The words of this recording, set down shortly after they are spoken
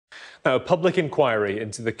Now, a public inquiry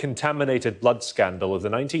into the contaminated blood scandal of the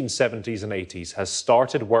 1970s and 80s has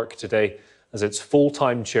started work today as its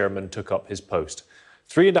full-time chairman took up his post.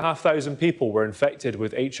 3,500 people were infected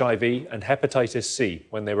with HIV and hepatitis C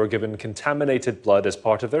when they were given contaminated blood as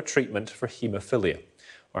part of their treatment for haemophilia.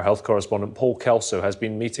 Our health correspondent Paul Kelso has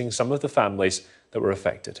been meeting some of the families that were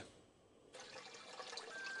affected.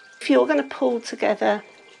 If you're going to pull together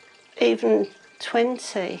even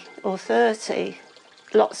 20 or 30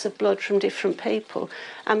 lots of blood from different people,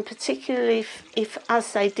 and particularly if,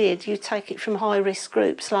 as they did, you take it from high-risk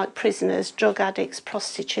groups like prisoners, drug addicts,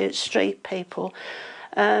 prostitutes, street people,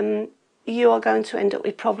 you are going to end up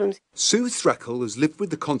with problems. Sue Threckle has lived with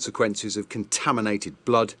the consequences of contaminated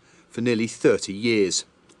blood for nearly 30 years.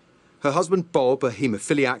 Her husband Bob, a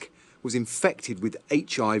haemophiliac, was infected with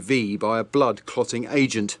HIV by a blood-clotting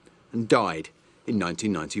agent and died in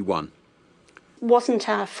 1991. It wasn't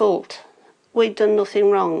our fault. We'd done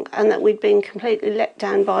nothing wrong, and that we'd been completely let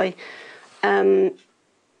down by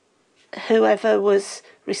whoever was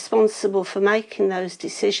responsible for making those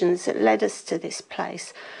decisions that led us to this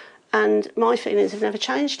place. And my feelings have never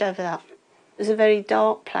changed over that. It was a very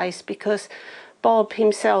dark place because Bob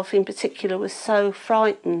himself in particular was so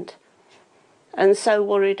frightened and so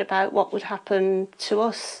worried about what would happen to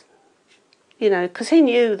us, you know, because he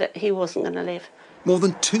knew that he wasn't going to live. More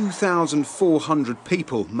than 2,400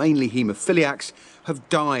 people, mainly haemophiliacs, have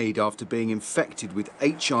died after being infected with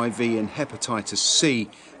HIV and hepatitis C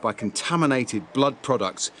by contaminated blood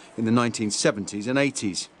products in the 1970s and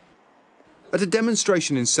 80s. At a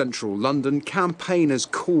demonstration in central London, campaigners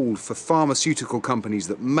called for pharmaceutical companies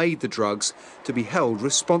that made the drugs to be held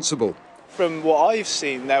responsible. From what I've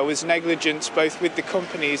seen, there was negligence both with the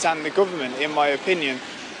companies and the government, in my opinion,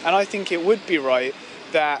 and I think it would be right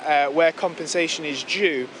that where compensation is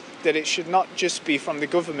due, that it should not just be from the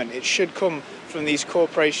government, it should come from these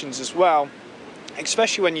corporations as well,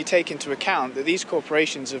 especially when you take into account that these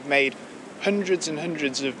corporations have made hundreds and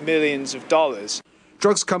hundreds of millions of dollars.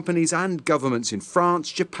 Drugs companies and governments in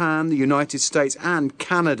France, Japan, the United States and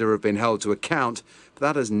Canada have been held to account, but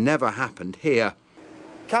that has never happened here.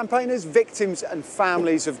 Campaigners, victims and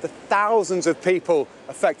families of the thousands of people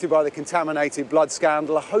affected by the contaminated blood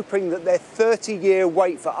scandal are hoping that their 30-year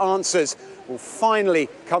wait for answers will finally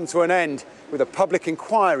come to an end, with a public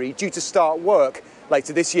inquiry due to start work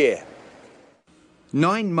later this year.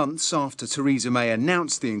 9 months after Theresa May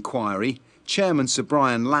announced the inquiry, Chairman Sir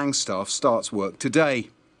Brian Langstaff starts work today.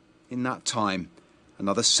 In that time,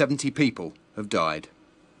 another 70 people have died.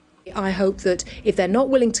 I hope that if they're not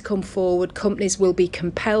willing to come forward, companies will be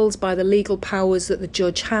compelled by the legal powers that the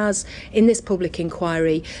judge has in this public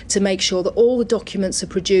inquiry to make sure that all the documents are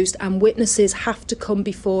produced and witnesses have to come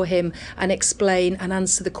before him and explain and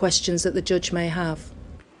answer the questions that the judge may have.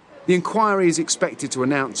 The inquiry is expected to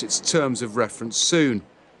announce its terms of reference soon.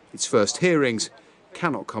 Its first hearings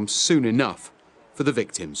cannot come soon enough for the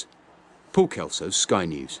victims. Paul Kelso, Sky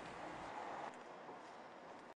News.